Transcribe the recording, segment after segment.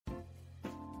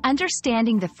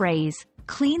Understanding the phrase,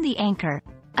 clean the anchor,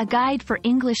 a guide for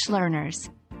English learners.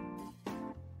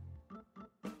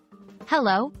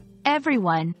 Hello,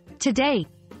 everyone. Today,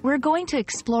 we're going to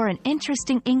explore an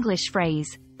interesting English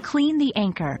phrase, clean the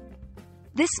anchor.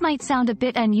 This might sound a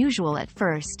bit unusual at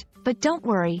first, but don't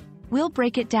worry, we'll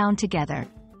break it down together.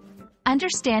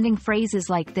 Understanding phrases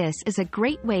like this is a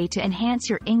great way to enhance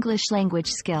your English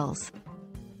language skills.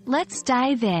 Let's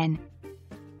dive in.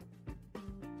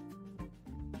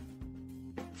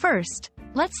 First,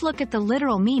 let's look at the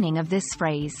literal meaning of this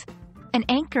phrase. An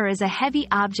anchor is a heavy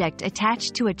object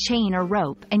attached to a chain or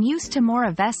rope and used to moor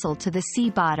a vessel to the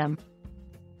sea bottom.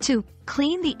 To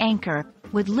clean the anchor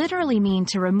would literally mean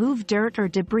to remove dirt or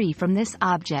debris from this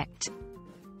object.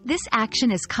 This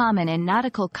action is common in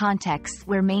nautical contexts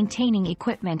where maintaining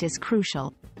equipment is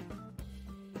crucial.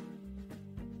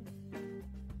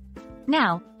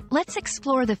 Now, let's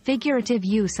explore the figurative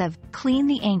use of clean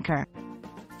the anchor.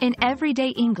 In everyday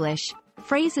English,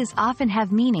 phrases often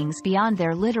have meanings beyond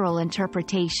their literal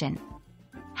interpretation.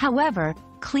 However,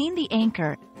 clean the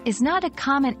anchor is not a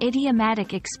common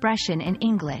idiomatic expression in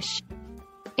English.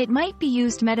 It might be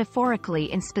used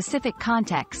metaphorically in specific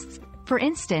contexts, for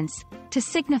instance, to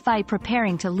signify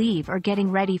preparing to leave or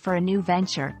getting ready for a new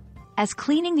venture, as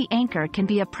cleaning the anchor can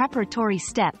be a preparatory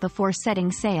step before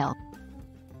setting sail.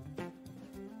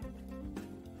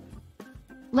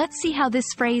 Let's see how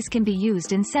this phrase can be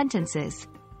used in sentences.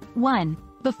 1.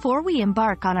 Before we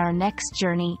embark on our next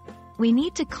journey, we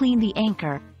need to clean the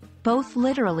anchor, both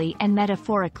literally and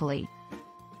metaphorically.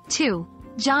 2.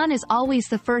 John is always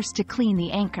the first to clean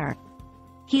the anchor.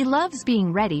 He loves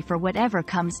being ready for whatever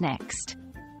comes next.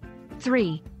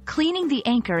 3. Cleaning the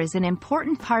anchor is an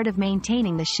important part of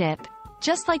maintaining the ship,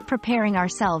 just like preparing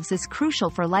ourselves is crucial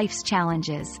for life's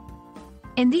challenges.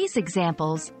 In these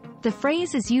examples, the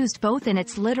phrase is used both in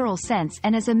its literal sense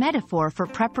and as a metaphor for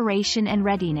preparation and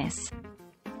readiness.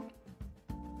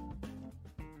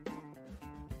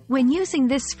 When using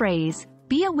this phrase,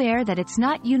 be aware that it's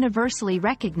not universally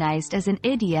recognized as an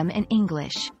idiom in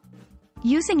English.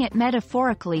 Using it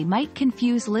metaphorically might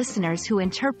confuse listeners who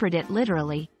interpret it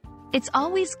literally. It's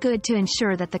always good to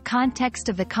ensure that the context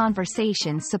of the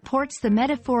conversation supports the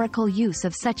metaphorical use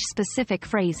of such specific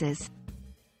phrases.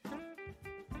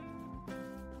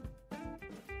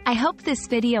 I hope this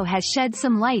video has shed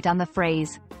some light on the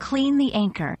phrase, clean the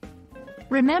anchor.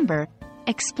 Remember,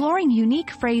 exploring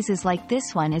unique phrases like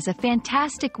this one is a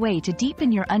fantastic way to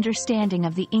deepen your understanding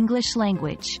of the English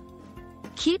language.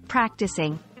 Keep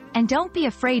practicing, and don't be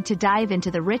afraid to dive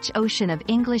into the rich ocean of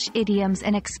English idioms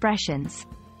and expressions.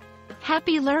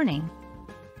 Happy learning!